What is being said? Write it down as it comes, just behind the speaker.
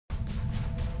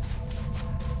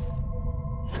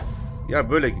Ya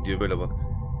böyle gidiyor böyle bak.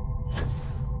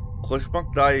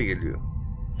 Koşmak daha iyi geliyor.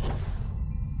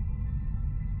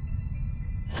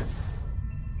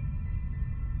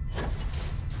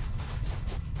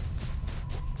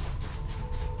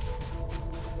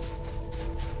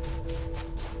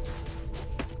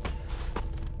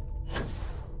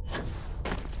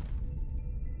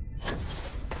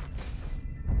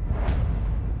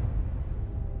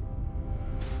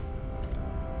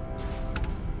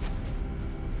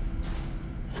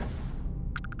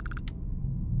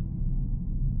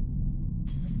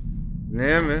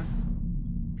 Neye mi?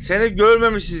 Seni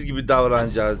görmemişiz gibi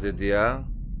davranacağız dedi ya.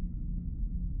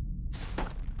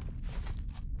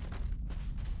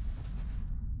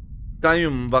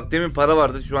 Titanyum. Bak demin para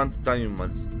vardı, şu an titanyum var.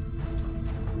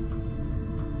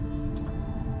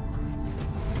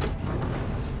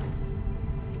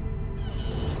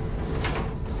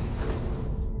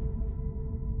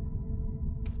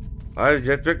 Hayır,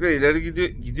 jetpack'le ileri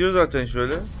gidiyor zaten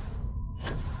şöyle.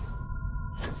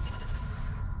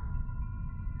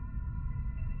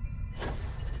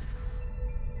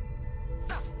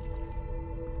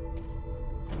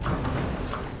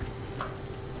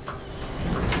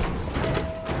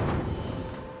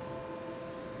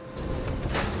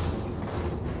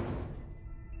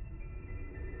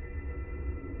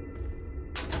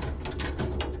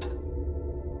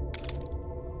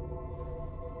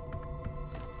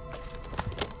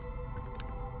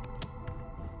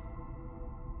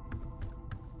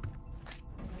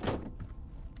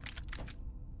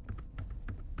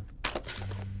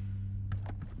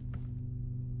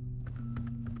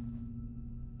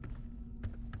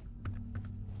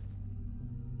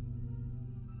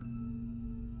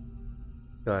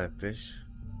 Gayet beş.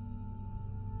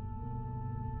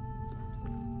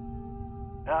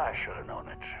 I should have known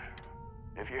it.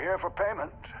 If you're here for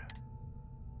payment,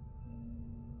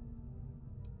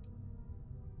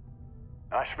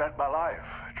 I spent my life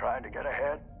trying to get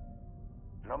ahead,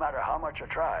 no matter how much I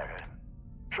tried.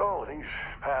 So these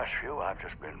past few, I've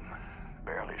just been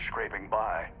barely scraping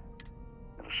by.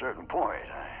 At a certain point,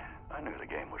 I knew the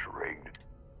game was rigged.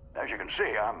 As you can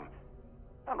see,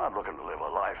 I'm not looking to live a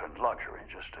life in luxury,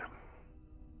 just a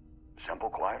simple,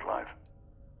 quiet life.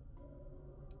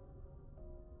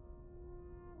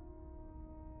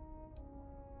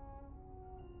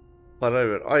 Para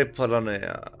ver. Ay para ne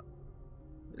ya?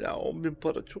 Ya 10.000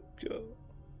 para çok ya.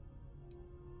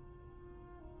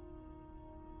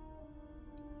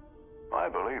 I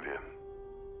believe you.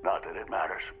 Not that it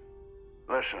matters.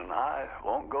 Listen, I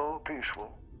won't go peaceful.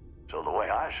 So the way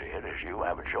I see it is you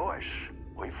have a choice.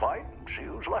 We fight and see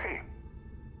who's lucky.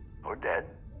 Or dead.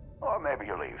 Or maybe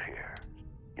you leave here.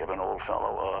 Give an old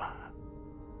fellow a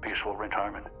peaceful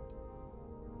retirement.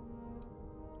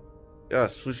 Ya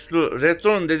suçlu.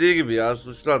 Retro'nun dediği gibi ya,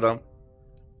 suçlu adam.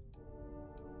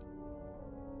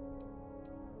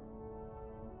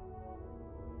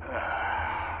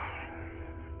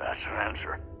 That's an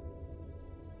answer.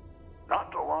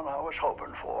 Not the one I was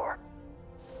hoping for.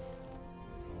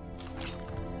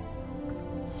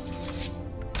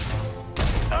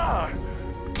 Ah!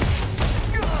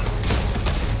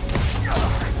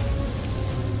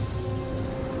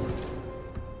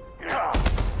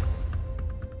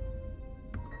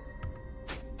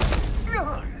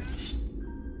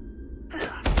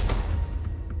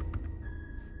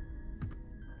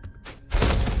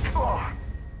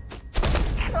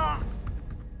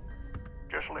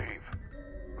 Just leave.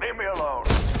 Leave me alone.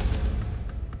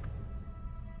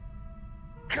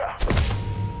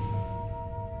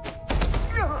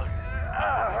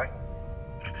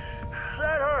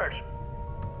 That hurts.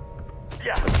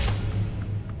 Yeah.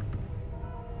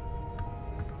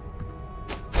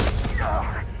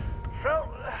 Felt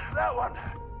that one.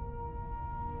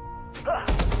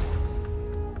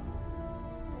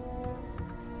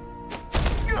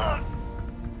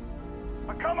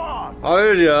 Come on.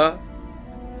 Hayır ya.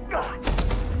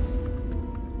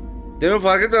 Demin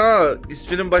fark ettim ama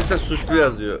isminin başta suçlu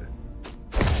yazıyor.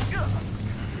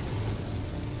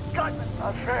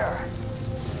 Not fair.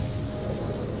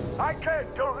 I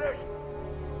can't do this.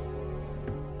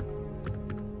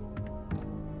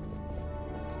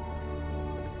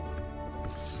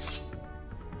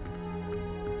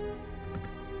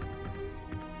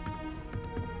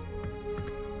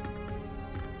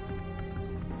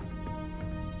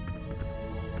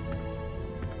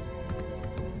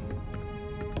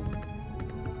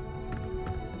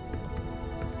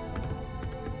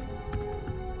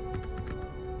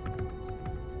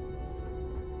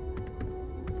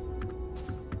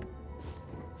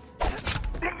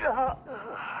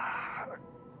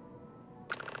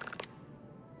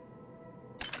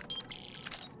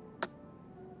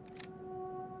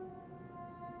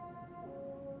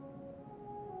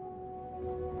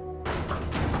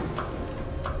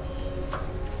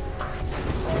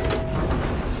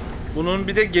 Bunun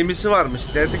bir de gemisi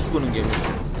varmış. Derdik bunun gemisi.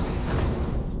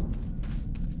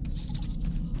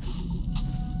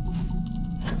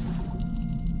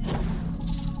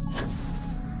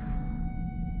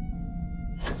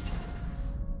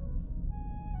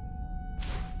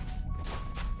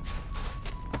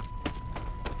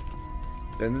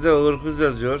 Bende de ağır kız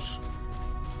yazıyor.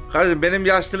 Kardeşim benim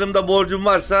yaşlılığımda borcum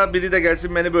varsa biri de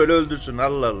gelsin beni böyle öldürsün.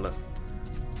 Allah Allah.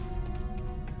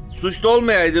 Suçlu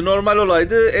olmayaydı, normal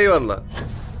olaydı eyvallah.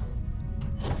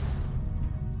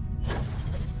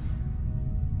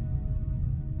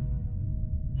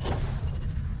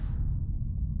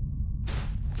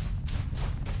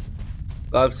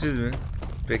 Kalpsiz mi?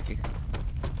 Peki.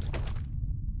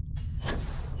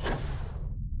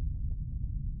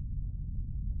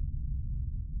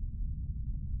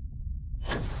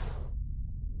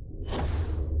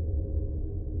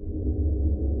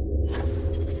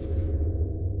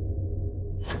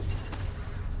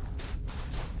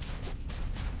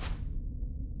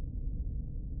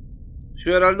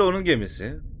 Şu herhalde onun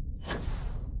gemisi.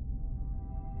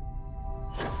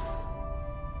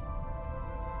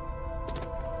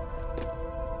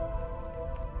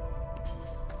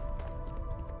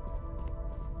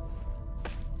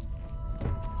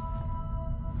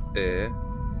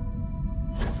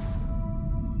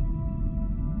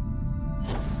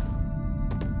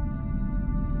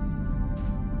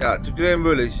 Ya tüküreyim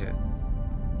böyle işe.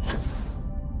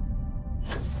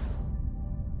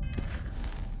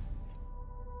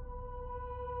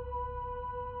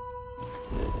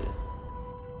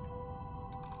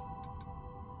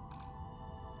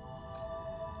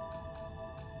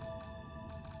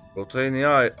 Rotayı niye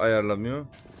ayarlamıyor?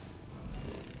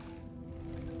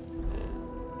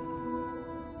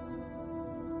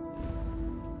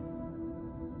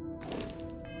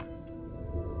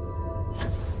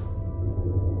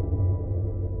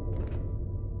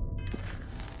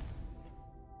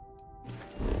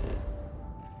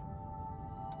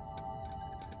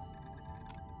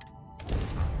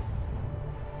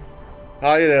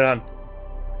 Hayır Erhan.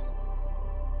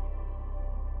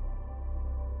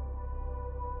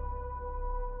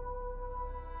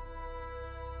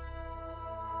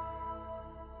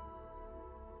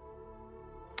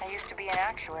 I used to be an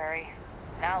actuary.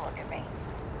 Now look at me.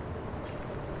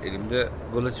 Elimde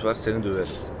kılıç var, seni döverim.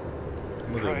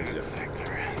 Bunu döveceğim.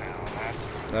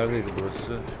 Neredeydi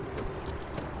burası?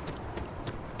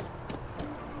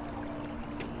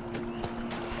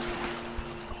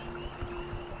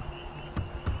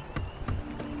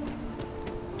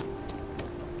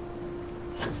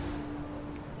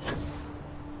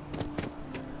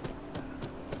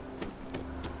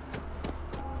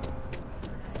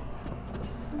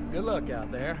 Good luck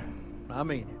out there. I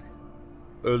mean it.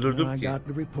 Öldürdüm I ki. got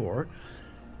the report.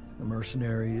 The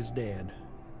mercenary is dead.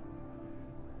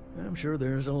 I'm sure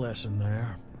there's a lesson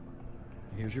there.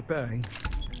 Here's your pay.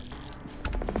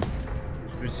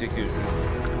 3800.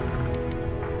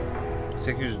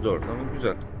 804 ama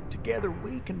güzel. Together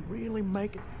we can really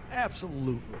make it.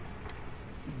 Absolutely.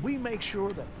 We make sure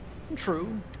that true.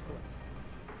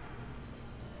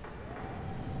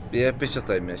 Bir F5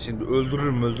 atayım ya. Şimdi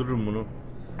öldürürüm bunu.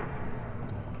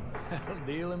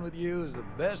 Dealing with you is the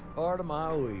best part of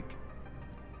my week.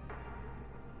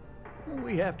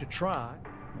 We have to try.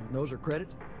 Those are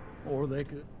credits, or they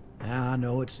could. I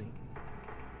know it's.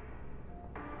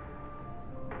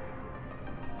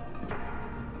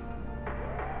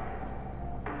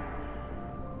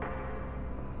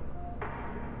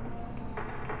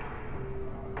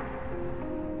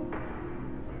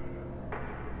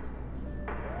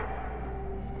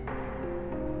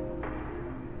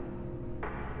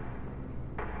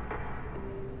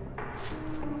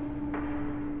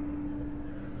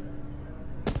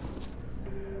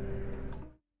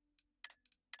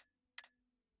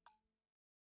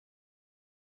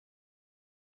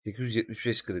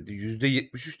 ...875 kredi.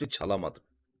 %73 de çalamadım.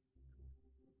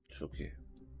 Çok iyi.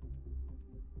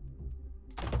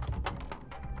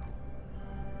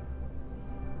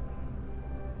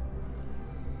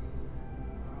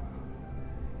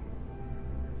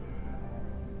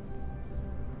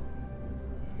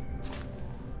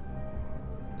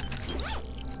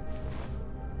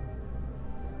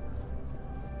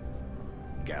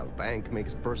 Gal Bank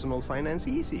makes personal finance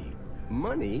easy.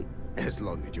 Money, as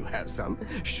long as you have some,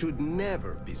 should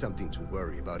never be something to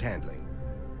worry about handling.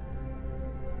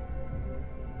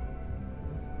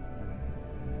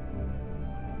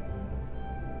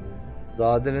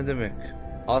 Zade ne demek?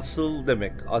 Asıl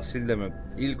demek, asil demek,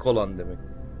 ilk olan demek.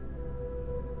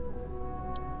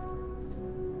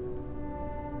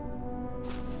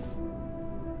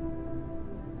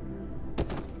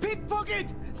 Pickpocket!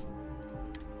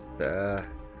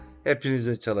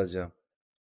 Hepinize çalacağım.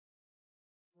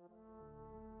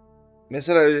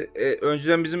 Mesela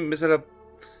önceden bizim mesela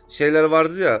şeyler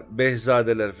vardı ya,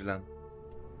 Behzadeler filan.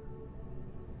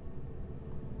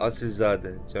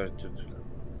 Asilzade, Çarçurt filan.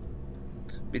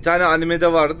 Bir tane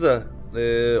animede vardı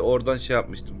da oradan şey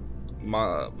yapmıştım.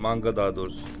 Manga daha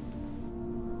doğrusu.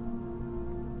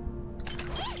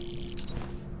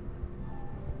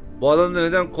 Bu adamda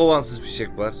neden kovansız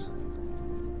fişek var?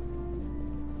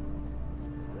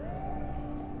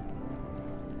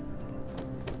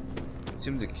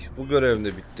 Şimdilik bu görevim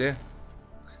de bitti.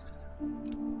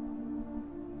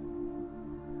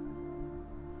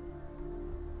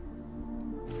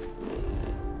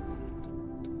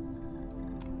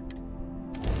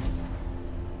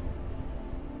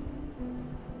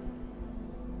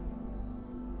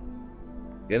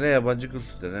 Gene yabancı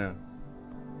kültürden he.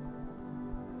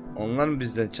 Onlar mı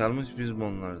bizden çalmış, biz mi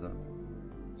onlardan?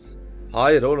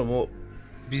 Hayır oğlum, o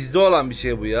bizde olan bir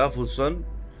şey bu ya, Fulson.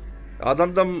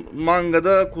 Adam da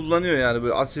mangada kullanıyor yani,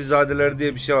 böyle asilzadeler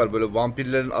diye bir şey var, böyle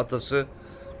vampirlerin atası,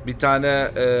 bir tane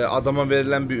adama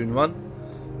verilen bir ünvan.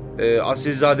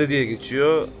 Asilzade diye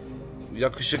geçiyor.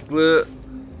 Yakışıklı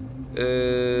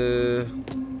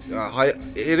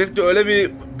herifte öyle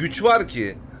bir güç var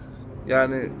ki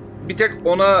yani bir tek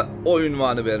ona o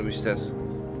ünvanı vermişler.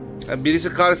 Yani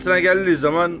birisi karşısına geldiği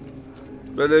zaman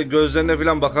böyle gözlerine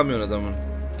falan bakamıyor adamın.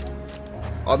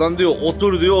 Adam diyor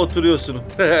otur diyor, oturuyorsun.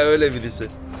 Öyle birisi.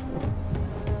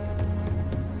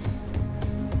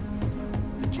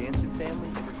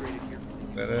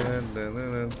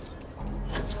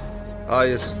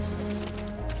 Hayır.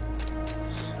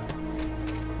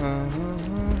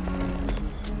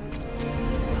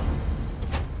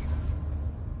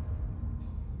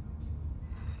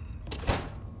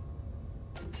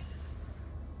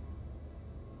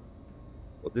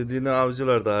 O dediğini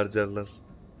avcılar da harcarlar.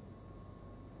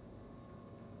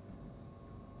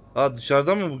 Aa,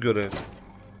 dışarıda mı bu görev?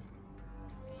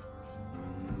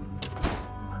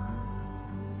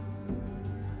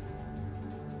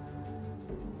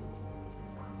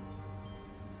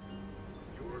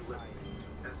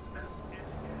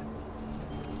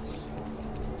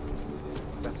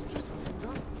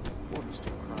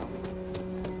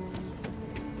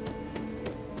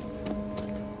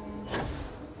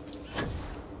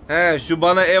 He, şu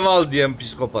bana ev al diyen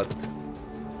psikopat.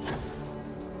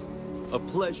 A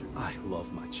pleasure. I love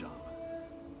my job.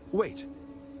 Wait,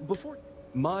 before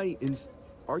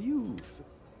are you?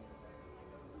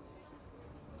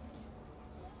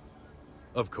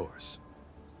 Of course.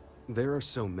 There are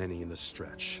so many in the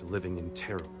stretch, living in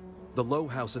terror. The Low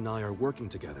House and I are working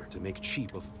together to make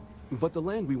cheap of, but the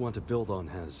land we want to build on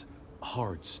has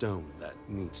hard stone that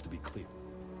needs to be cleared.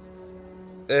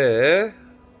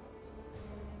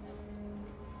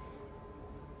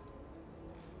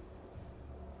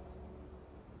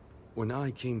 When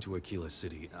I came to Aquila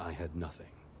City, I had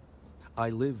nothing. I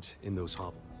lived in those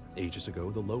hovels. Ages ago,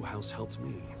 the Low House helped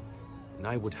me, and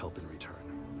I would help in return.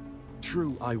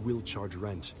 True, I will charge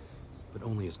rent, but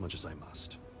only as much as I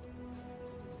must.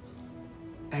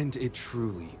 And it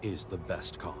truly is the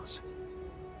best cause.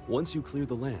 Once you clear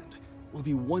the land, we'll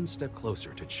be one step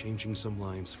closer to changing some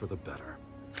lives for the better.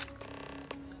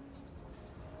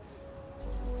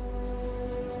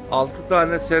 6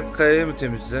 tane sert kayayı mı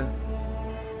temizle?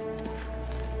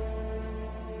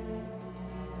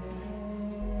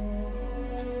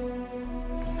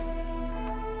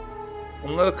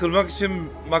 Onları kırmak için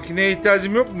makineye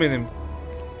ihtiyacım yok mu benim?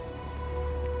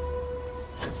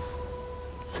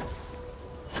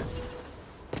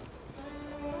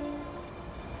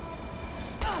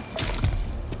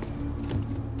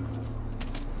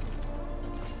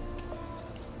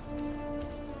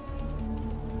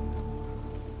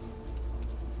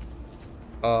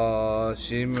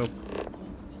 Şeyim yok.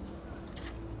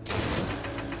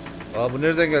 Bu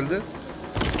nereden geldi?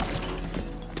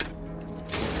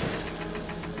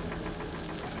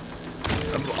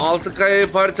 Bu 6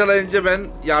 kayayı parçalayınca ben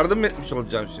yardım etmiş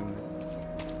olacağım şimdi.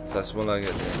 Saçmalığa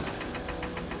geldi.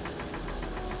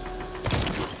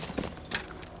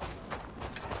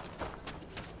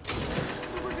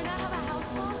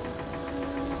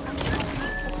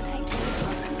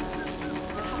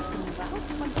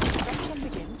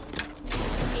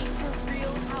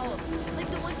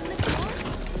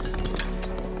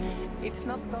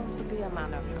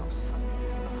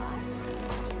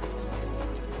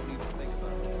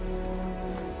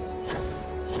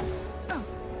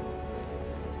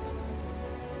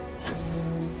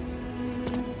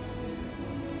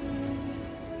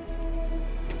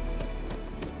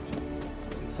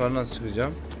 Yukarı nasıl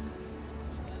çıkacağım?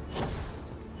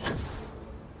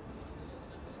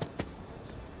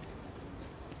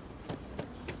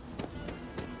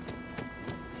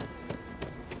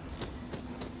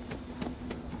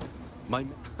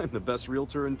 I'm the best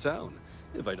realtor in town.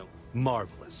 If I don't...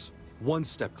 Marvelous. One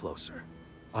step closer.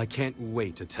 I can't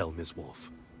wait to tell Miss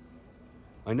Wolf.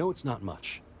 I know it's not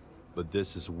much, but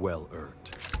this is well earned.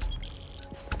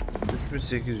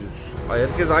 3800. Ay,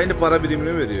 herkes aynı para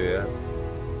birimini veriyor ya.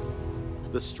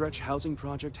 The stretch housing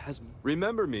project has...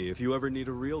 Remember me if you ever need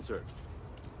a realtor.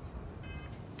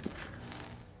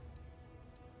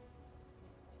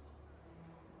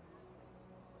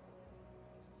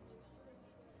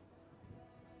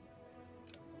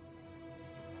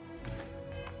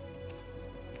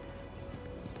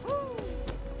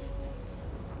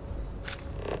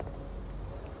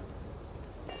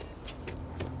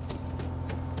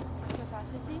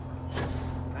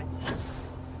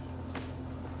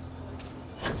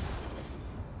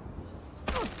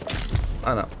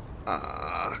 Ana.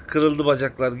 Ah, kırıldı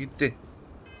bacaklar gitti.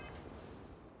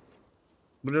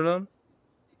 Bu ne lan?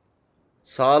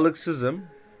 Sağlıksızım.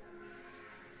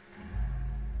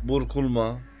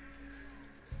 Burkulma.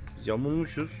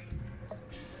 Yamulmuşuz.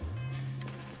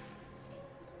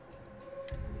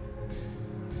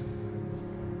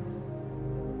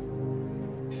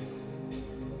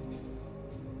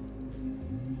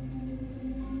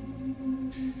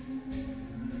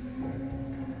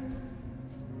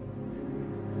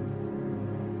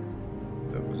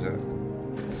 Çok güzel.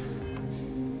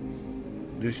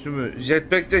 Düştü mü?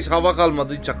 Jetpack'te hava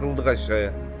kalmadı. Çakıldık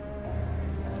aşağıya.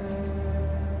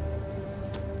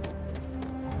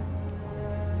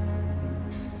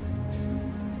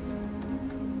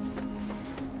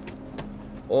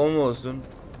 O mu olsun?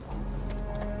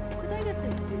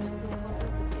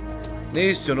 Ne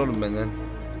istiyorsun oğlum benden?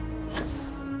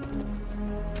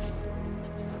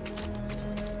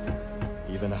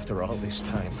 Even after all this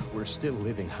time, we're still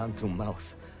living hand to mouth.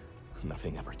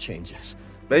 Nothing ever changes.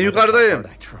 Ben yukarıdayım.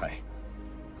 I try.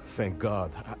 Thank God.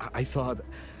 I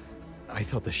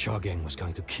thought the Shaw gang was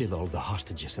going to kill all the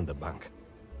hostages in the bank.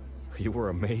 You were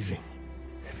amazing.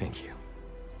 Thank you.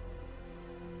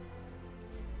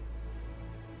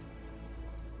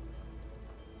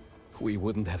 We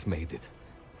wouldn't have made it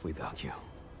without you.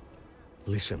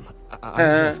 Listen, I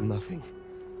have nothing.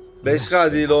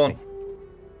 5K değil 10.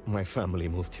 My family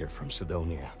moved here from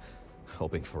Sidonia,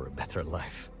 hoping for a better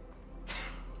life.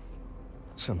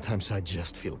 Sometimes I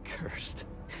just feel cursed.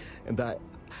 And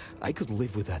I could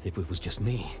live with that if it was just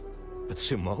me. But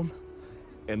Simone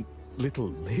and little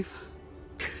Liv?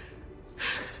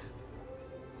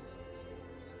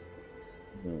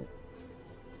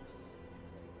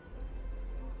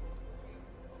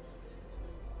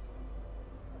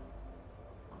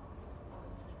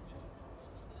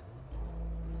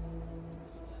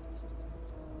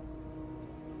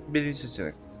 Birinci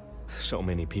seçenek. So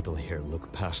many people here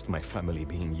look past my family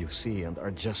being UC and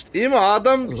are just Değil mi?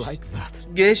 Adam like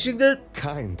that. gençliğinde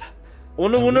Kind.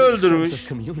 onu A bunu real sense öldürmüş. of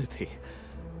community.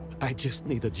 I just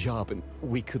need a job and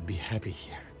we could be happy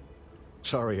here.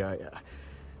 Sorry,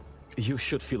 you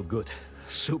should feel good.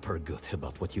 Super good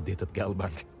about what you did at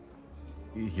Galbank.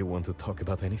 You want to talk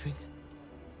about anything?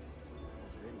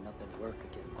 Was written up at work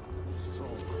again. So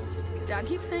close to Dad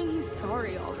keeps saying he's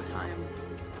sorry all the time.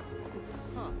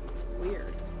 It's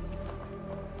weird.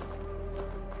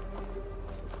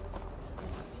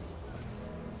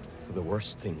 The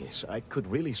worst thing is, I could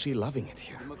really see loving it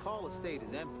here. The McCall estate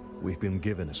is empty. We've been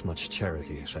given as much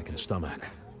charity as I can stomach.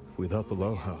 Without the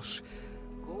low house,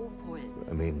 Go for it.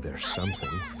 I mean, there's something,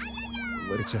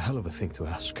 but it's a hell of a thing to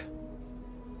ask.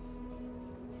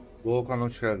 Volkan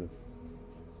hoş geldin.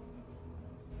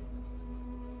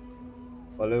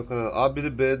 Alev Kanal. Abi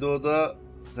biri BDO'da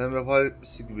sen vefat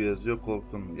etmişsin gibi yazıyor,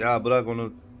 korktum. Ya bırak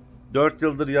onu. 4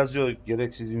 yıldır yazıyor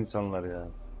gereksiz insanlar ya.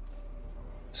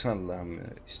 Allah'ım ya.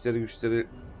 İşleri güçleri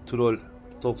troll,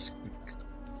 toksiklik.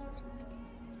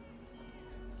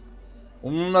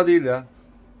 Umurumda değil ya.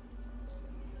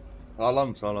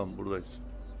 Sağlam sağlam buradayız.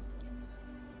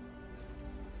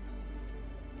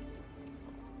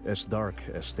 As dark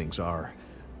as things are,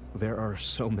 there are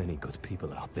so many good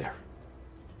people out there.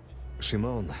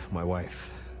 Simone, my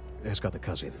wife, has got a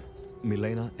cousin,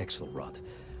 Milena Axelrod.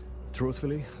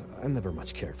 Truthfully, I never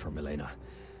much cared for Milena.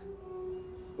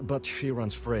 But she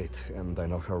runs freight, and I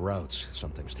know her routes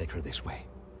sometimes take her this way.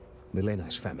 Milena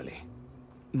is family.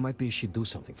 Might be she'd do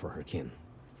something for her kin.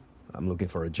 I'm looking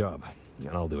for a job, and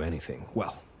I'll do anything.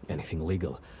 Well, anything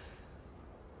legal.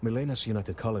 Milena's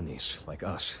United Colonies, like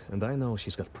us, and I know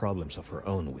she's got problems of her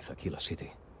own with Aquila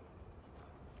City.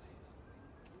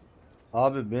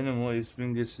 Abi benim o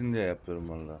ismin geçsin diye yapıyorum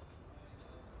valla.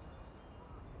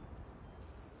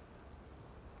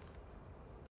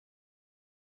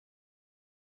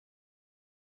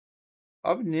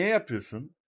 Abi niye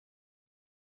yapıyorsun?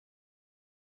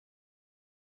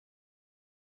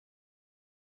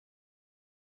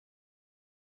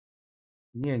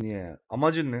 Niye ya?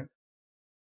 Amacın ne?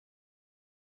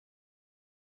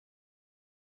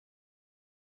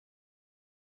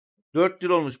 Dört yıl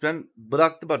olmuş, ben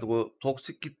bıraktım artık, o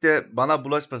toksik kitle bana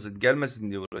bulaşmasın, gelmesin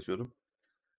diye uğraşıyorum.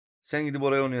 Sen gidip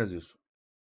oraya onu yazıyorsun.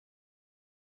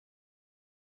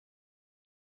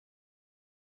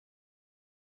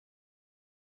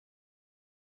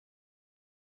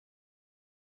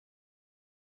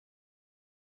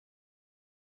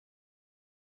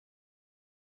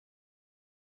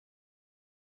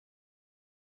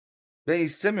 Ben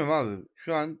istemiyorum abi.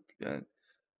 Şu an yani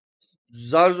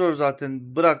zar zor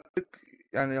zaten bıraktık.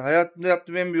 Yani hayatımda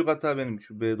yaptığım en büyük hata benim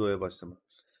şu BDO'ya başlamak.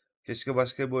 Keşke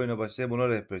başka bir oyuna başlayıp buna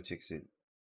rehber çekseydim.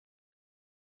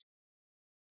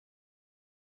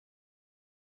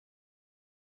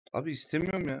 Abi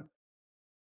istemiyorum ya.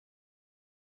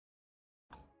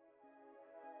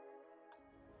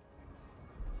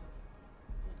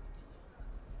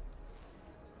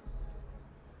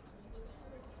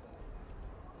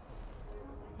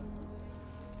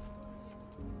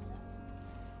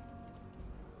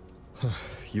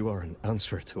 You are an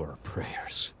answer to our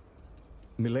prayers.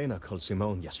 Milena called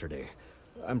Simone yesterday.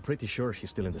 I'm pretty sure she's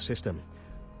still in the system.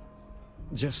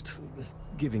 Just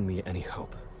giving me any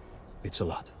hope. It's a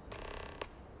lot.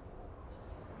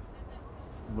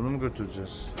 Bunu mu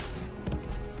götüreceğiz?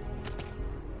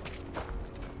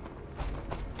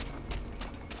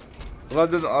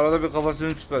 Radyo arada bir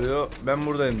kafasını çıkarıyor. Ben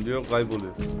buradayım diyor,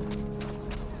 kayboluyor.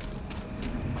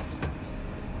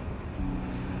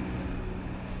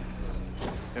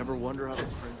 Ever wonder how the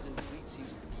crimson fleets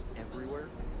used to be everywhere?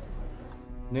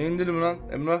 Ne indirim lan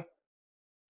Emrah?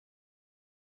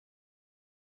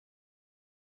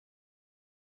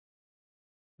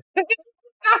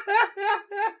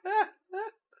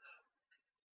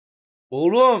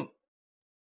 Oğlum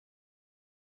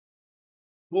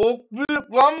çok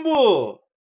büyük lan bu.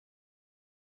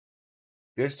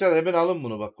 Gençler hemen alın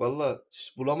bunu bak, valla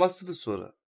bulamazsınız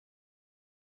sonra.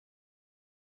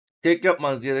 Tek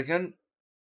yapmanız gereken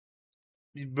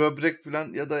bir böbrek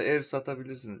falan ya da ev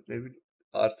satabilirsiniz. Ne bileyim,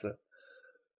 arsa.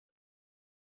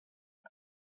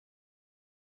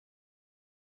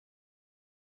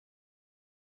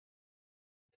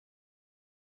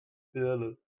 Ne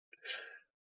oğlum?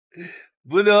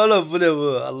 Bu ne oğlum, bu ne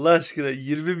bu? Allah aşkına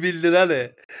 20 bin lira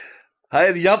ne?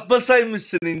 Hayır,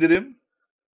 yapmasaymışsın indirim.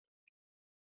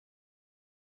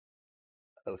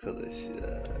 Arkadaş ya.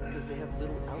 Because they have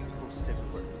little outposts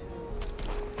everywhere.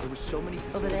 There was so many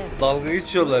Over there. Dalga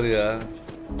geçiyorlar ya.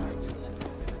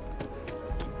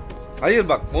 Hayır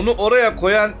bak, onu oraya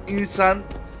koyan insan,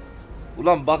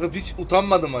 ulan bakıp hiç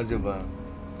utanmadım acaba?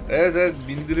 Evet evet,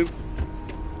 bindirip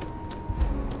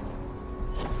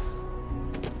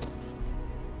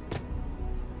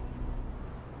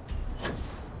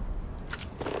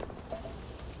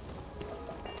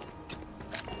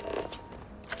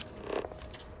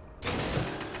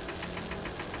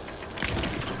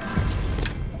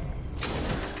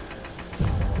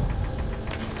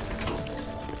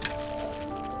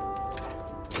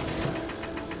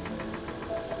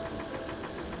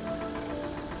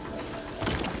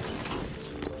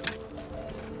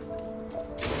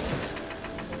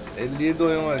 ...57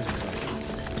 oyun var.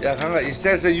 Ya kanka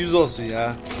istersen 100 olsun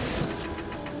ya.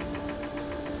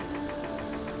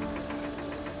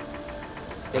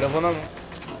 Telefona mı?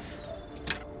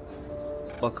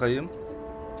 Bakayım.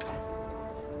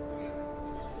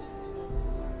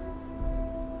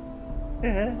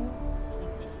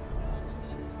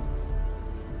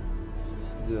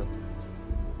 Diyor.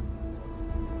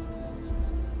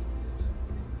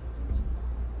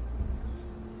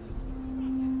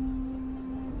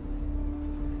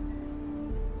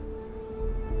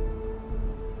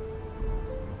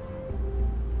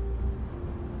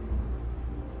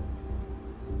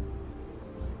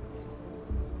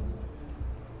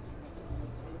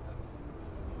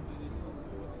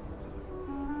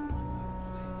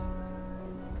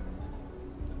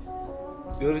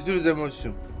 Görüşürüz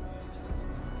Emoş'cum.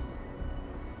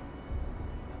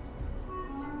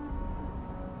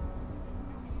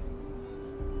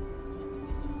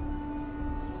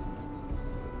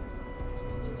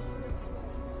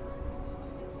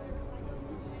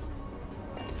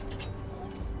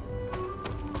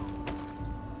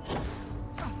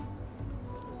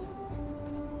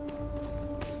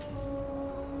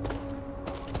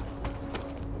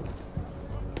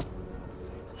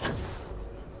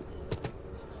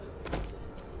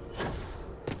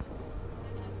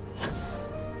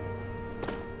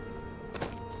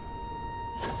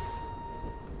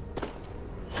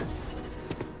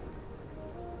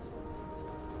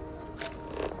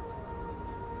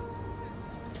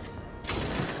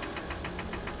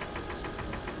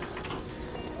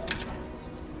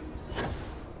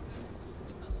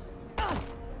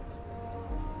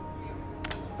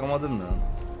 Çıkamadım ya.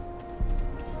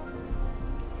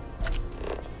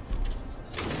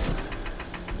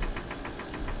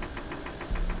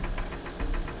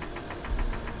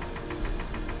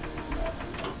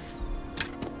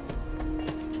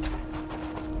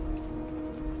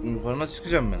 Yukarına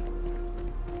çıkacağım ben.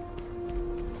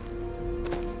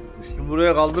 Düştüm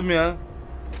buraya, kaldım ya.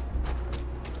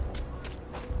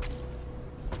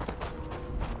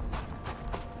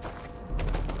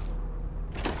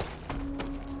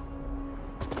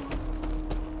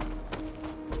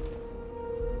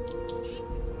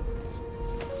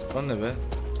 Lan ne be?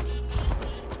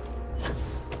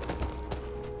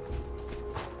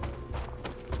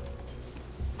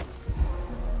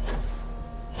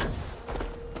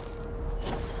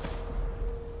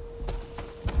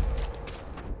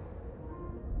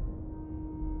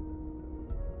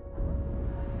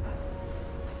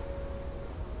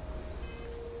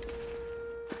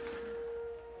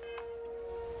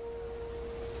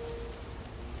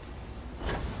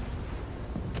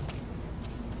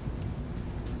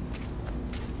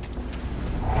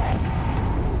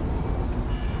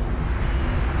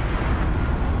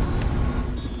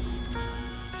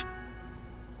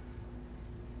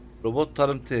 Robot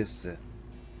tarım tesisi.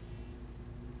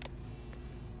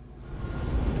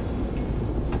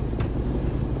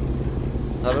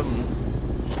 Tarım mı?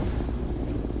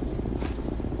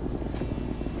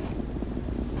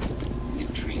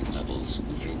 Nutrient levels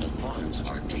within the farms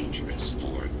are dangerous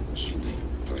for human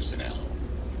personnel.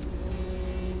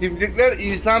 Çiftlikler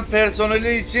insan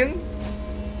personeli için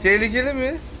tehlikeli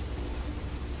mi?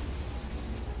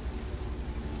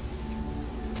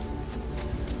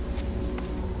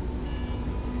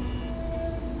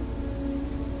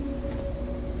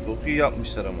 Çok iyi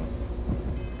yapmışlar ama.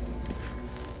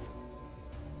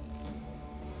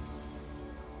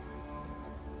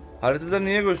 Haritada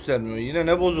niye göstermiyor? Yine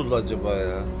ne bozuldu acaba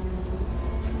ya?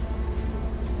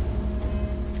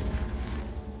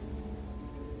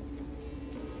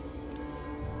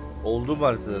 Oldu mu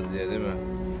haritada diye, değil mi?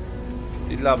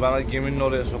 İlla bana geminin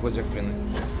oraya sokacak beni.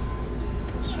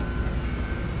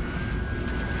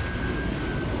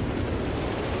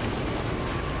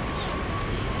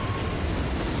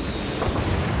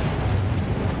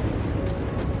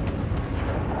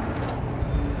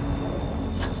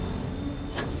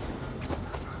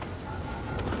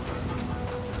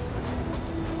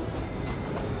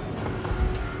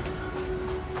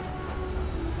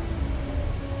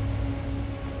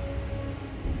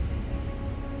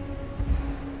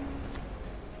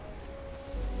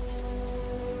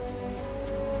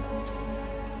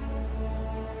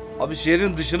 Abi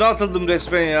şehrin dışına atıldım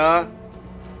resmen ya.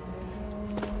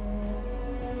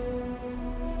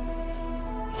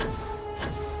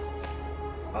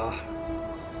 Ah.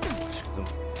 Çıktım.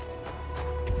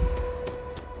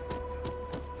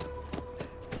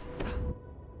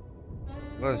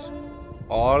 Bak,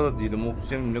 ağır da değilim.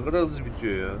 Oksijenim ne kadar hızlı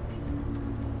bitiyor ya.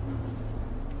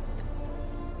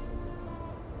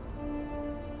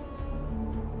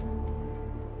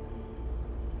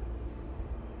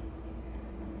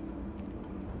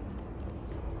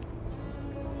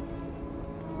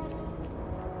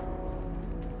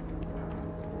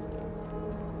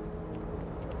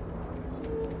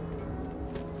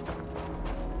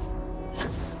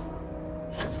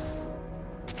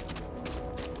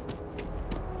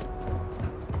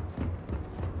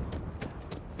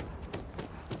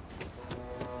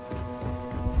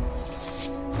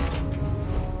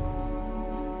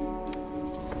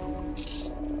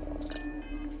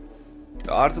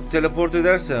 Artık teleport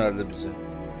ederse herhalde bizi.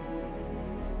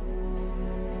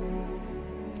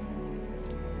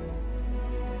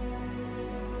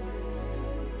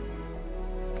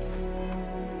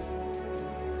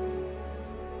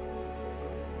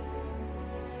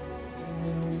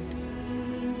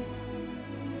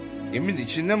 Geminin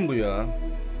içinde mi bu ya?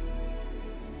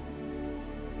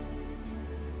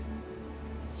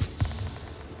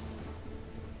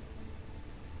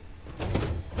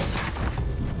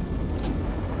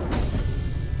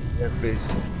 F5.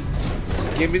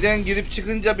 Gemiden girip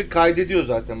çıkınca bir kaydediyor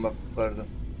zaten bak yukarıda.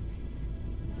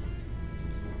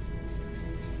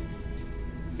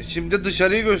 Şimdi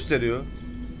dışarıyı gösteriyor.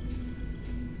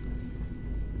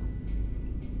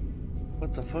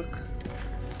 What the fuck?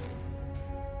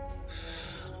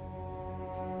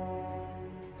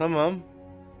 Tamam.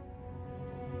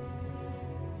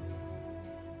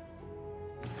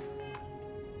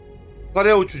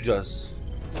 Karaya uçacağız.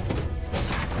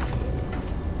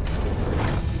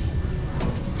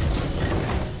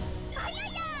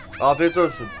 Afiyet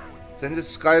olsun. Sence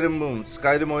Skyrim bu mu?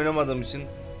 Skyrim oynamadığım için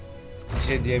bir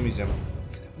şey diyemeyeceğim.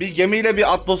 Bir gemiyle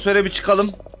bir atmosfere bir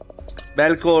çıkalım.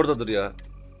 Belki oradadır ya.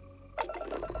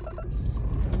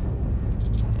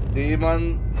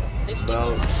 İman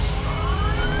Baur.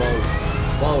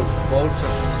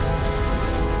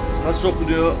 Nasıl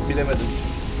okunuyor bilemedim.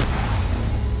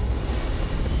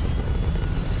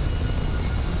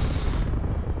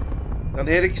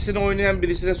 Yani her ikisini oynayan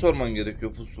birisine sorman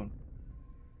gerekiyor Pulsun.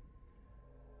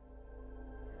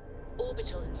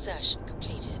 Orbital insertion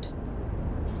completed.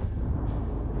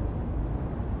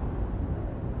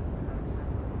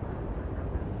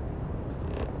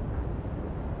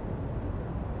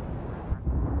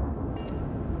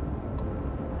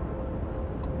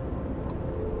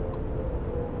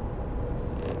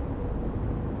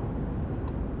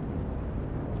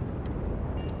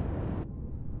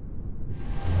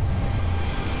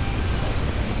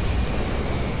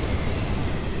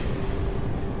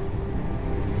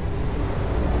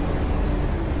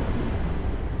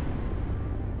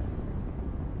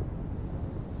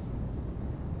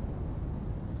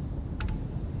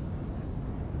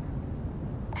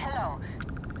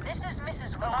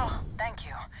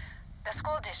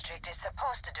 district is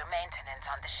supposed to do maintenance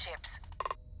on the ships.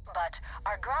 But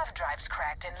our grav drive's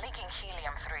cracked and leaking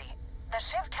helium-3. The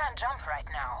ship can't jump right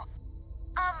now.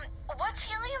 What's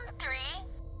helium-3?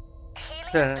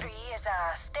 Helium-3 is a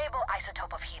stable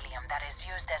isotope of helium that is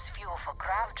used as fuel for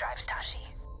grav drives, Tashi.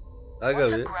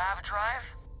 What's a grav drive?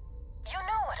 You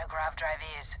know what a grav drive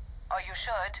is. Or you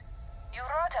should. You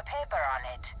wrote a paper on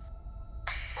it.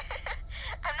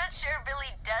 I'm not sure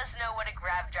Billy does know what a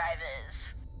grav drive is.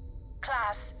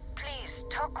 Class, please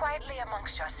talk quietly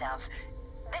amongst yourselves.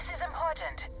 This is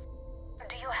important.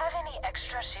 Do you have any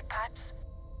extra ship parts?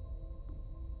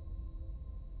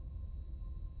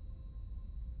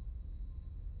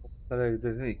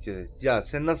 Ya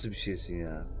sen nasıl bir şeysin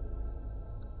ya?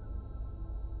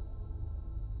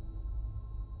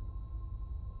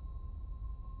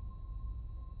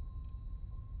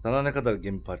 Sana ne kadar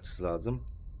gemi parçası lazım?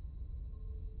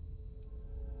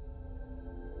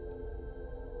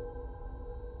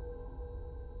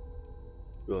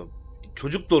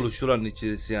 Çocuk dolu şuranın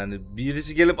içerisi yani.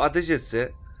 Birisi gelip ateş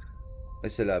etse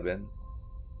mesela ben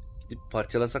gidip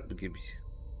parçalasak mı gibi?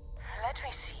 Let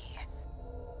me see.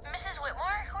 Mrs.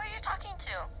 Whitmore, who are you talking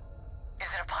to? Is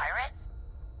it a pirate?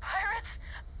 Pirates?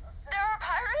 There are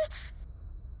pirates?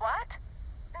 What?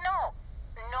 No.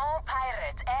 No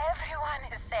pirates.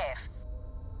 Everyone is safe.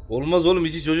 Olmaz oğlum,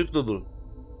 içi çocuk dolu.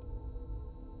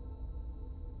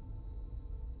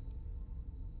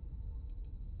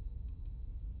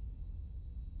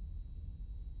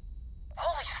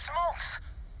 Holy smokes!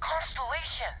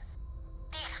 Constellation!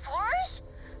 The Explorers?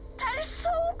 That is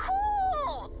so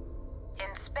cool! In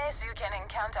space you can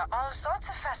encounter all sorts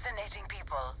of fascinating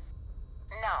people.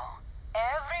 Now,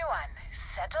 everyone,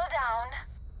 settle down.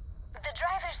 The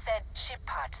driver said ship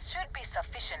parts should be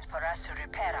sufficient for us to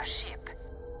repair our ship.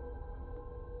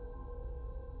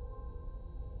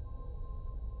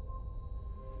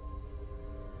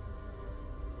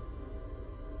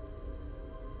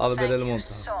 Al verelim Thank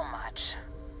you onu. so much.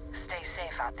 Stay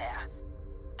safe out there.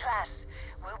 Class,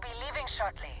 we'll be leaving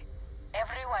shortly.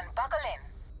 Everyone buckle in.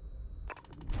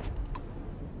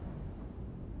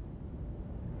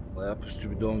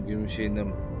 Ayaküstü bir doğum günü şeyinden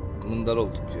mındar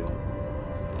olduk ya.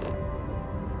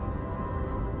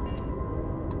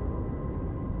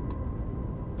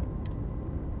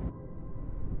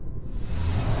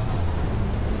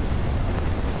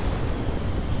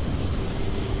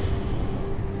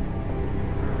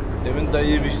 Demin dayı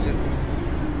yemiştin.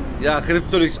 Ya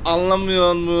Kriptorix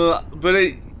anlamıyor mu?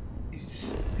 Böyle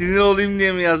sinir olayım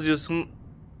diye mi yazıyorsun?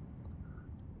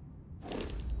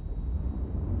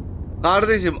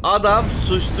 Kardeşim adam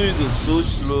suçluydu,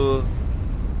 suçlu.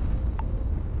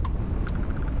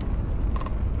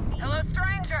 Hello,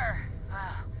 stranger.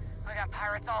 We got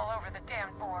pirates all over the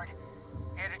damn board.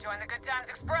 Here to join the Good Times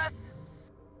Express?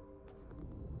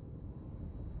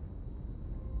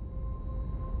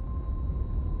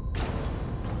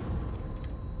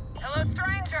 Hello,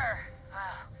 stranger.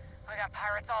 We got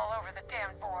pirates all over the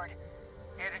damn board.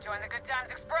 Here to join the Good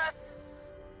Times Express?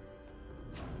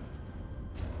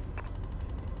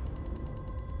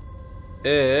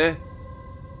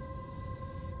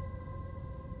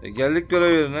 Geldik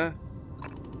görev yerine.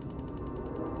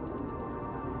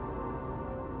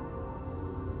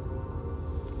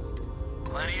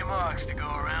 Plenty of marks to go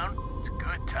around. It's a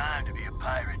good time to be a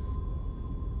pirate.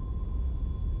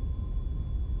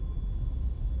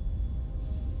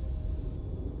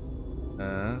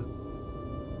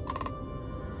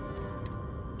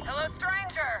 Hello,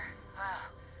 stranger.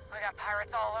 We got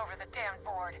pirates all over the damn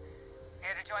board.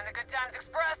 Here to join the Good Times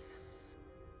Express?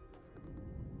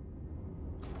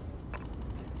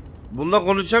 Bununla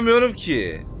konuşamıyorum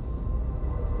ki.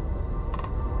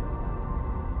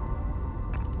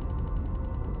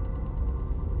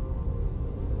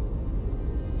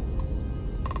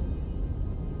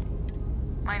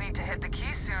 I need to hit the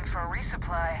key soon for a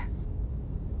resupply.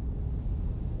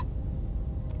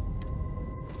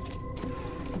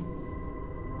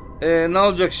 Ne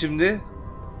olacak şimdi?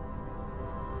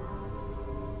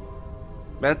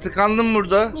 Ben tıkandım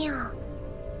burada.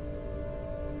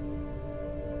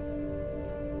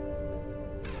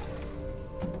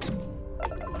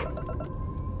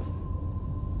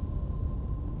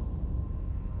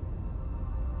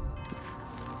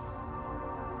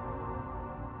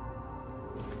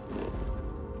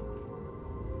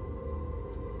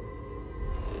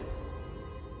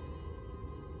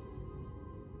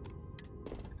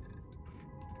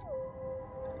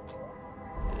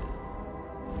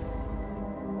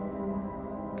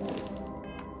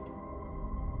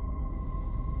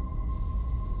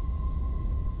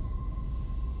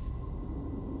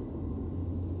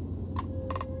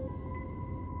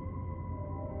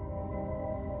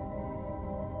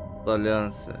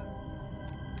 Dalyansı.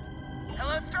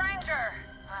 Hello, stranger.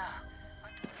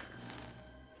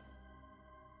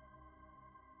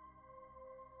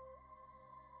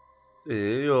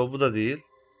 Yo bu da değil.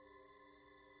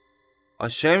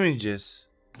 Aşağı mı ineceğiz?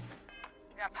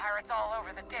 Got pirates all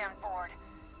over the damn board.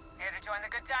 Here to join the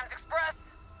Good Times Express?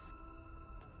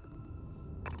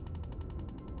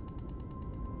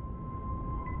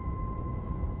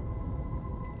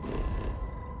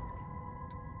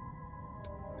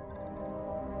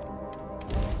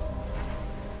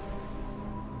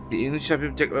 Bir iniş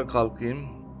yapayım tekrar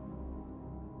kalkayım.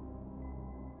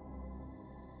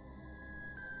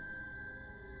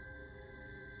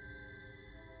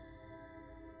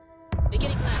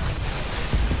 Beginning landing.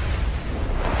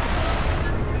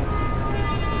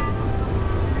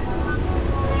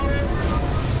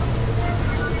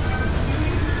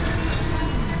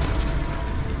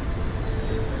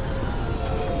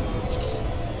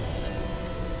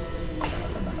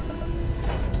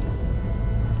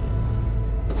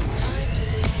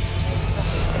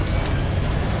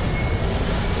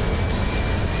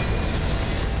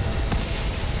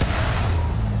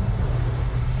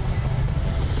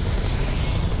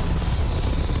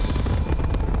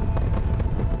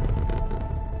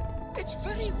 It's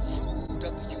very rude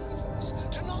of the universe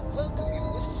to not welcome you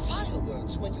with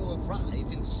fireworks when you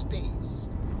arrive in space.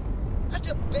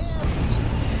 At a bare minimum,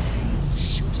 a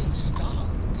shooting star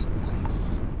would be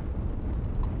nice.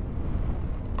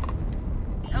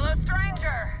 Hello,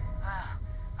 stranger.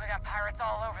 We got pirates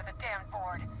all over the damn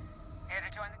board. Here to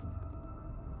join the...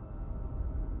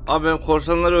 Abi benim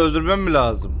korsanları öldürmem mi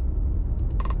lazım?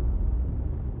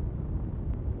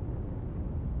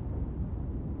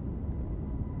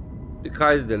 Bir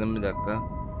kaydedelim bir dakika.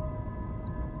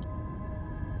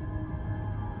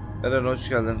 Eren hoş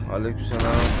geldin.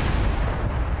 Aleykümselam.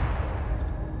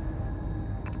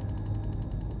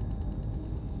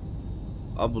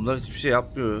 Abi bunlar hiçbir şey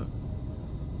yapmıyor.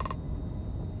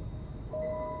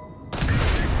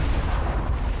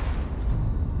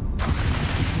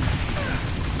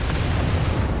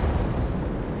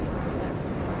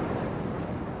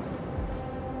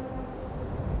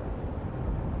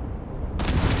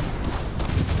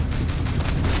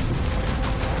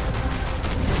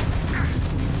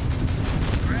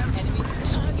 Enemy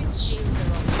target's shields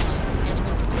are online.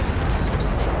 Enemy's ground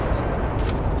disabled.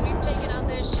 We've taken out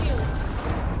their shields.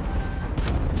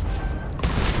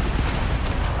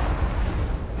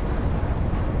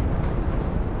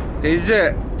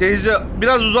 Teyze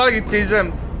biraz uzağa git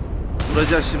teyzem.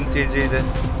 Vuracağız şimdi teyzeyi de.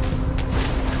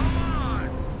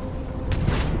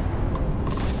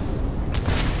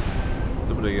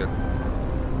 Dur buraya gel.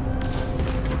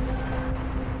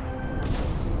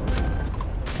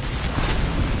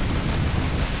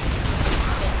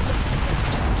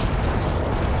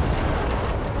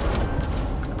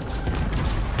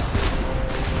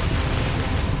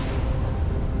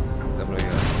 Gel buraya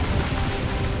gel.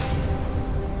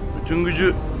 Bütün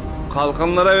gücü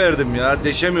kalkanlara verdim ya.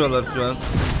 Deşemiyorlar şu an.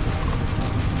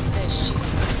 Their shield.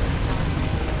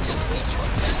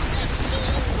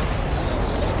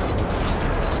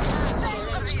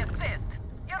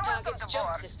 Target's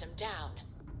jump system down.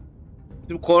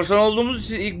 Şimdi korsan olduğumuz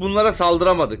için ilk bunlara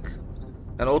saldıramadık.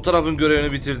 Yani o tarafın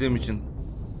görevini bitirdiğim için.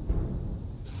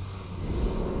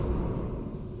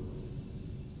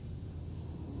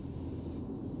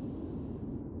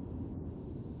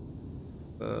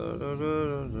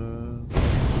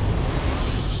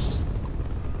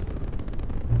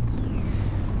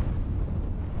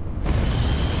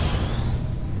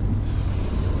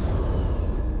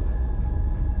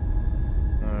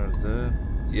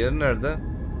 Diğeri nerede?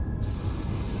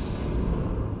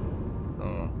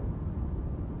 Tamam.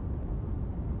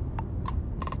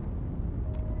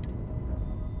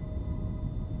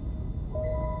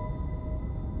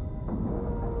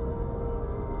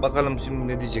 Bakalım şimdi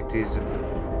ne diyecek teyze.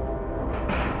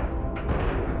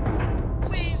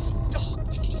 We've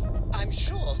docked. I'm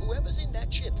sure whoever's in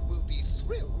that ship will be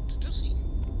thrilled to see you.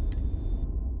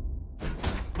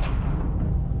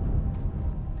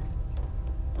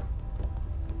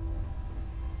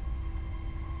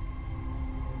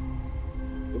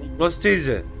 Nasıl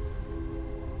teyze?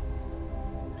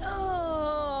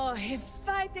 Oh, if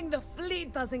fighting the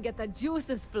fleet doesn't get the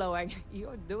juices flowing,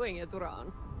 you're doing it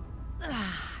wrong.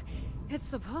 It's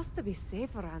supposed to be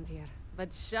safe around here,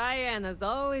 but Cheyenne has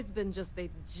always been just a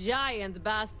giant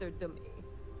bastard to me.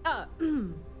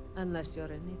 Unless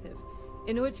you're a native.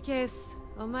 In which case,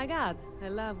 oh my god, I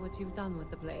love what you've done with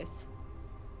the place.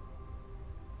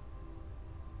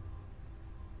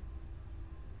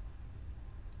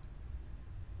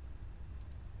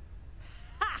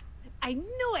 Ha! I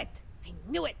knew it! I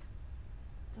knew it!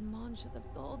 Simone should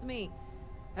have told me.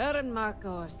 Her and Marco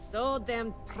are so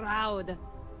damned proud.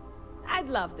 I'd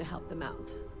love to help them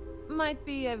out. Might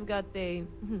be I've got a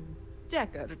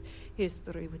checkered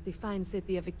history with the fine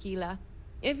city of Aquila.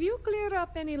 If you clear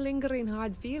up any lingering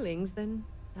hard feelings, then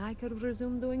I could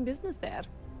resume doing business there.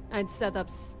 I'd set up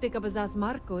Stick-Up-His-Ass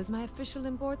Marco as my official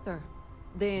importer.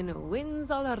 Then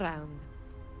wins all around.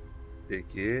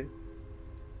 Peki.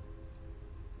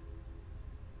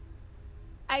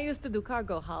 I used to do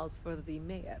cargo hauls for the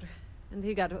mayor, and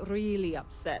he got really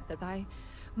upset that I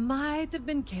might have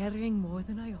been carrying more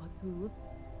than I ought to.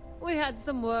 We had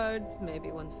some words,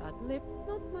 maybe one fat lip,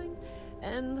 not mine,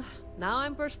 and now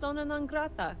I'm persona non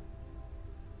grata.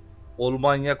 Ol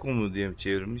manyak mu diye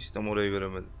çevirmiş, tam orayı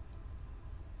göremedim.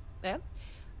 Well,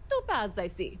 two paths I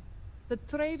see. The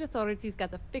trade authorities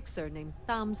got a fixer named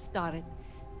Tom Starrett.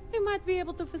 He might be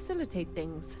able to facilitate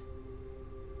things.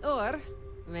 Or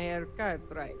Mayor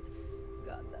Cartwright.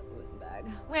 God, that windbag.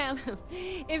 Well,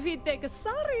 if he'd take a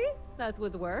sorry, that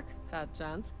would work. Fat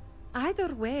chance.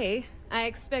 Either way, I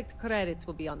expect credits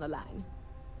will be on the line.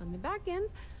 On the back end,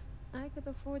 I could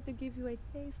afford to give you a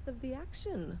taste of the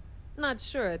action. Not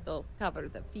sure it'll cover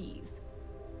the fees.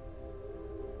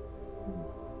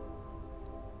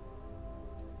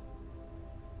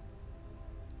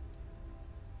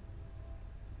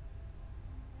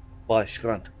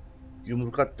 Başkan.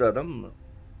 Yumruk attı adam mı?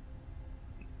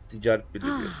 Ticaret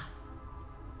birliği.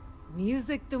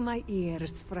 Music to my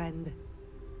ears, friend.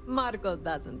 Marco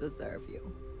doesn't deserve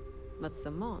you. But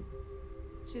Simone,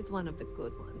 she's one of the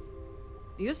good ones.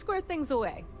 You square things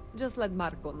away. Just let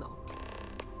Marco know.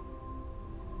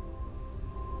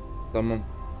 Tamam.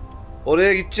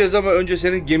 Oraya gideceğiz ama önce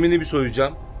senin gemini bir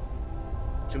soyacağım.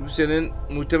 Çünkü senin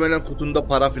muhtemelen kutunda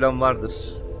para falan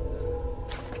vardır.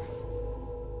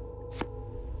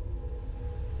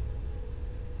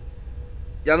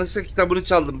 Yanlışlıkla kitabını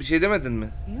çaldım. Bir şey demedin mi?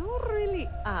 You're really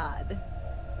odd.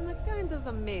 In a kind of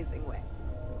amazing way.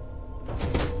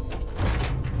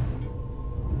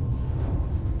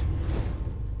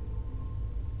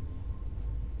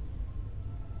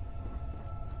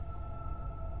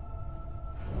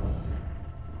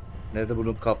 Nerede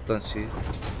bunun kaptan şeyi?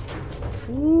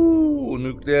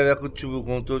 Nükleer yakıt çubuğu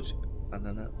kontrol...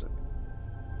 Ana ne yaptı?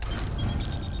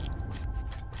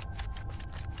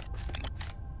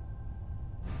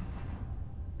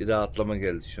 Bir rahatlama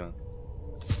geldi şu an.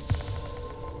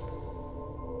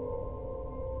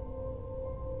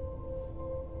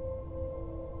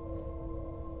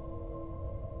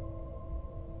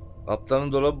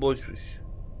 Kaptanın dolabı boşmuş.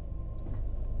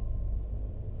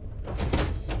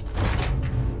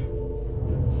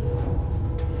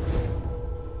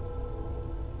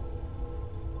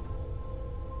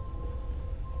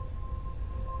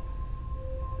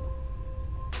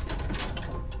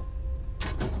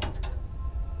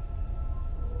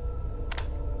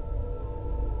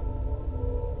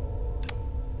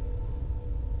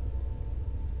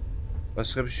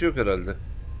 Başka bir şey yok herhalde.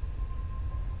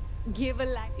 Give a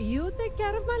like. You take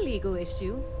care of my legal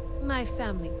issue. My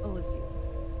family owes you.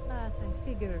 But I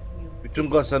figure you... Bütün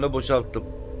kasanı boşalttım.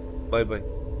 Bay bay.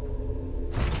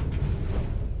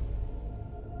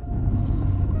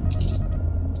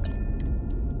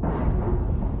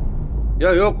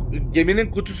 Ya yok,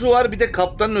 geminin kutusu var, bir de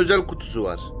kaptanın özel kutusu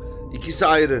var. İkisi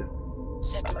ayrı.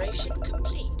 Separation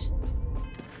complete.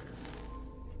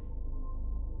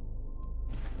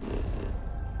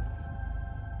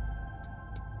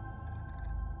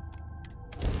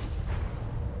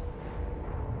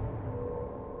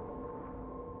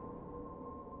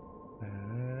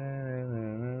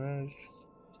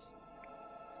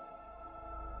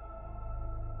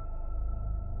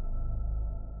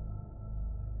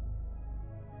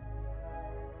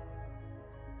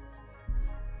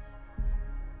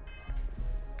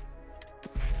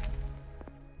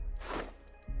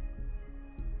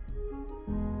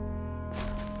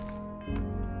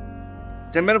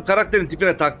 Sen benim karakterin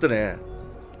tipine taktın he.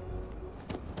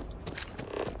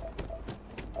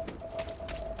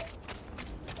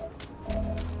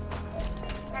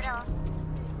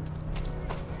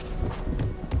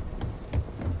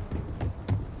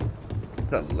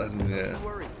 Allah'ım ya.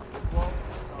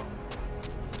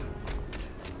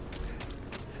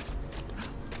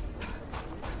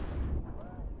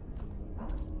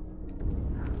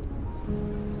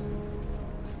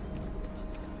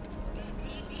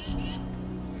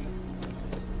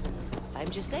 I'm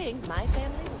just saying, my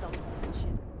family was on the ship.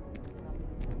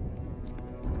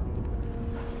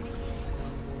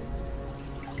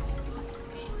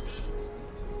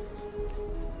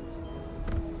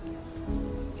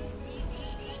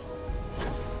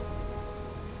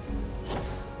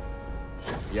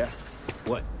 Yeah?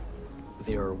 What?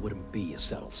 There wouldn't be a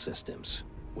settled systems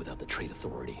without the Trade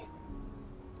Authority.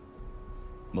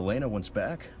 Milena wants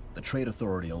back? The Trade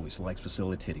Authority always likes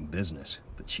facilitating business,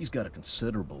 but she's got a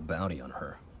considerable bounty on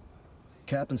her.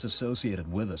 Captains associated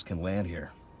with us can land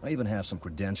here. I even have some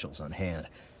credentials on hand.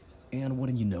 And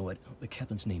wouldn't you know it, the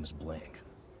captain's name is blank.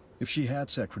 If she had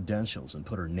set credentials and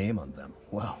put her name on them,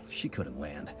 well, she couldn't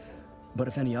land. But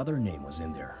if any other name was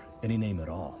in there, any name at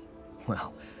all,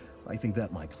 well, I think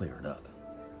that might clear it up.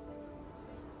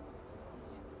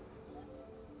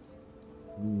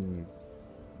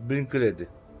 Bin kredi.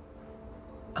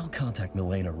 I'll contact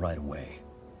Milena right away.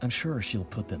 I'm sure she'll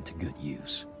put them to good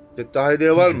use. Daha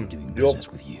hediye var mı? Doing Yok.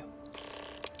 business with you.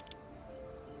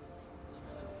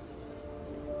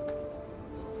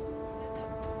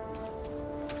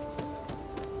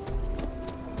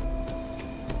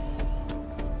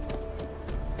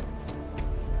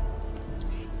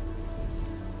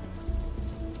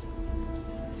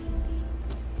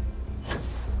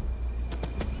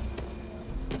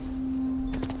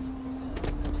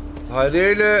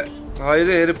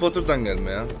 Hayri Harry Potter'dan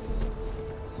gelme ya.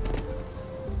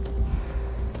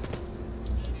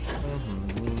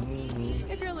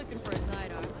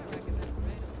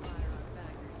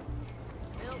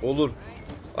 Olur.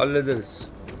 Hallederiz.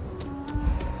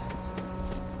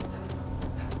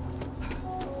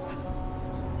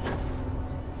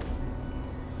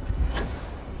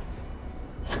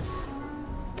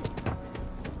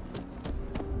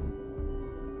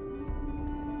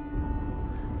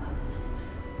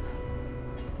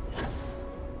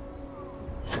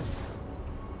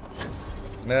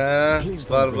 Please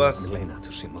don't Var. bring Milena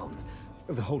to Simone.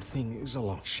 The whole thing is a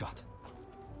long shot.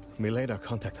 Milena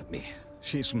contacted me.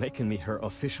 She's making me her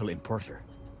official importer.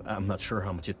 I'm not sure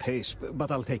how much it pays,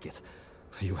 but I'll take it.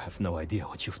 You have no idea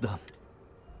what you've done.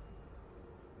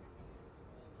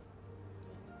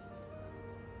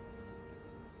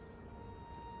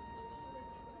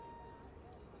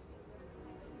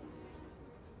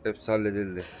 Hepsi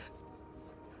halledildi.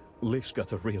 Liv's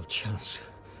got a real chance.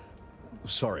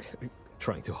 Sorry,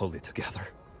 trying to hold it together.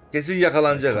 Kesin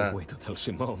yakalanacak I ha. can't wait to tell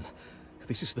Simone.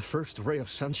 This is the first ray of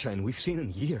sunshine we've seen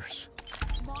in years.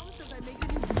 Mom says I make a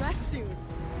new dress soon.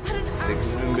 At an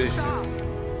actual 8500. shop.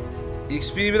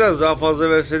 XP'yi biraz daha fazla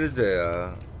verseniz de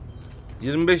ya.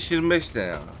 25 ne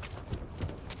ya?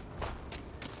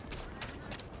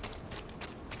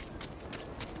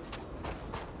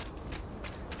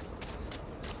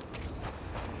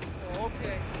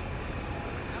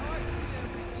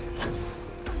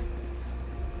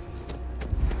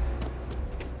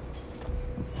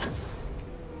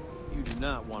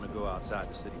 Not want to go outside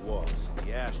the city walls.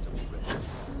 The ash to be ready.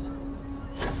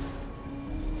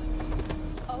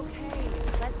 Okay,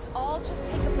 let's all just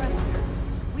take a breath here.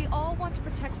 We all want to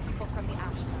protect people from the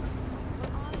ash tower.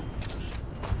 But honestly...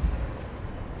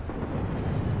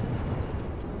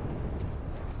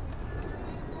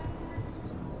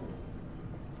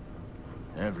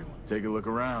 Everyone, take a look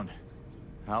around.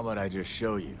 How about I just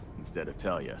show you instead of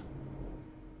tell you?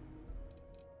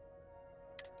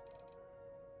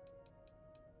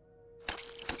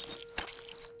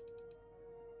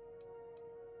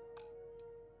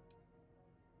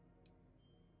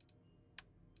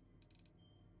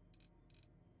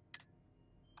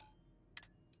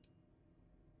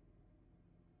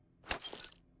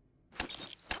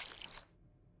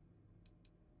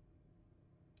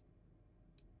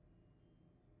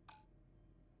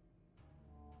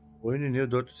 Oyunu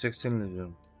niye 480 ile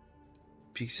diyorum?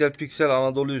 Piksel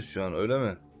Anadolu'yuz şu an, öyle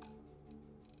mi?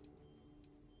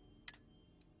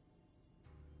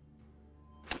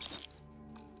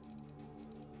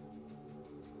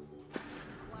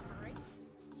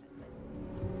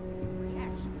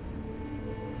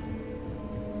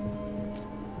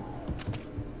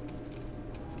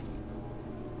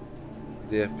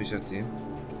 DF5 atayım.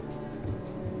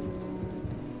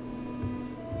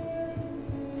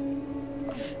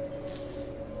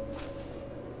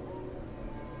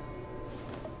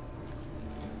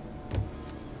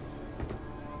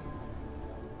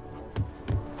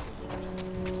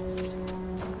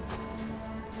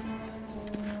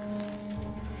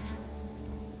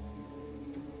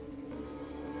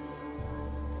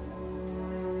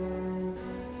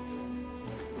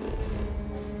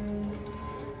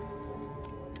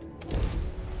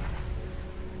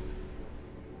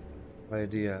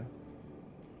 Haydi ya.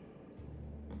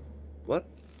 What?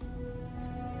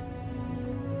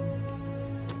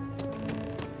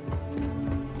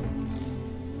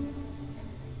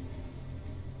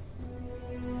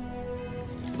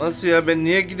 Nasıl ya, ben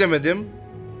niye gidemedim?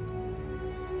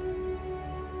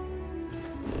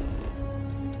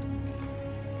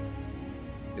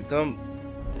 Tamam.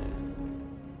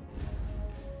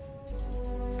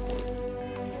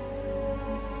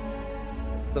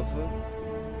 Lafı.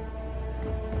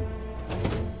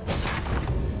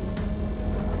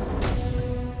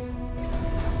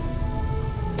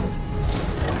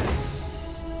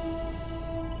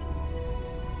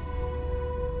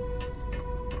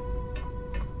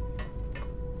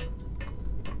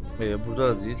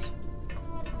 Burada da değil.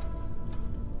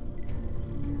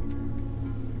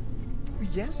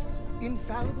 Yes,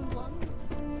 infallible one.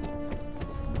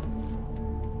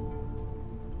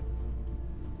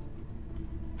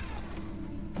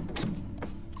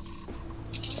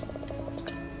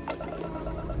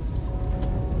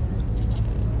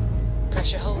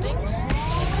 Pressure holding.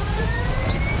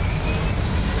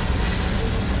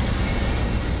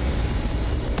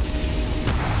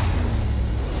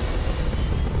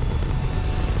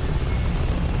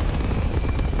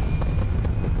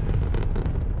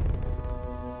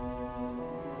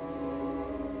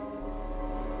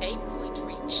 Aim point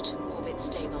reached. Orbit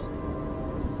stable.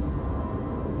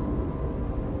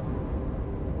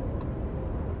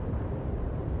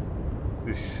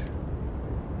 Üş.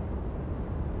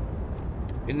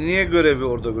 Niye görevi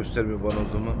orada göstermiyor bana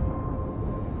o zaman?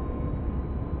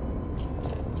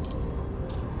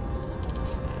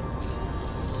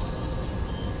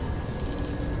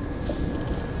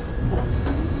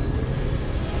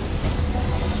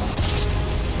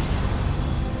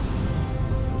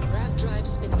 Grav drive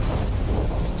spinning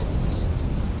down. Systems green.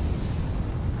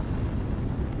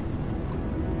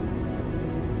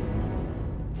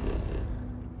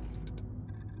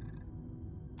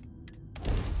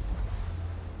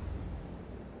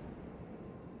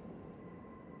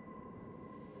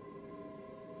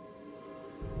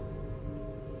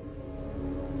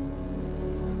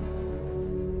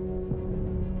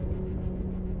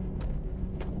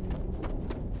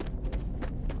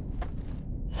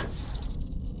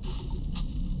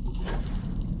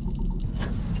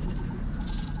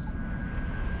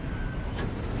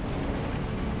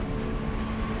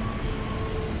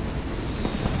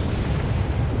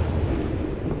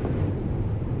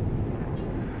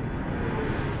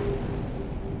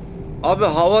 Abi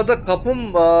havada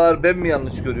kapım var. Ben mi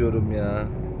yanlış görüyorum ya?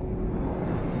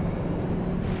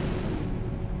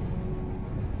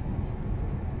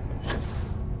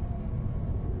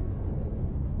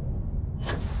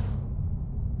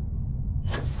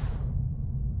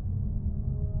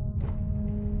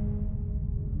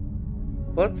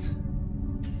 What?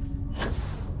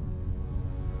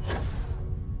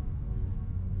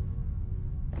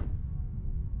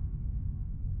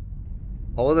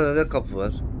 Havada neden kapı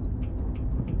var?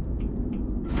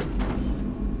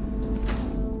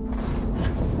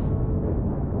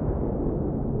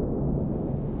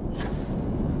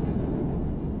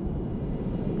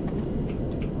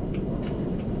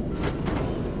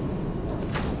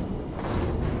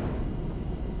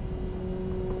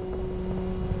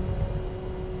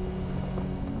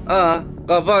 Aa,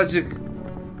 kapı açık.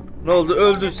 Ne oldu?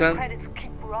 Öldün sen.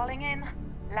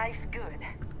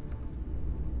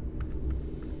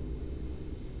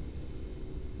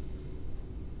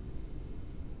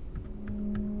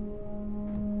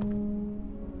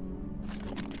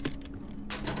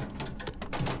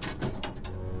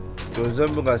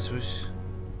 Gözden mi kaçmış?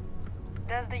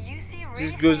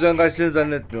 Siz gözden kaçtığını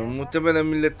zannetmiyorum. Muhtemelen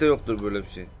millette yoktur böyle bir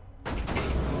şey.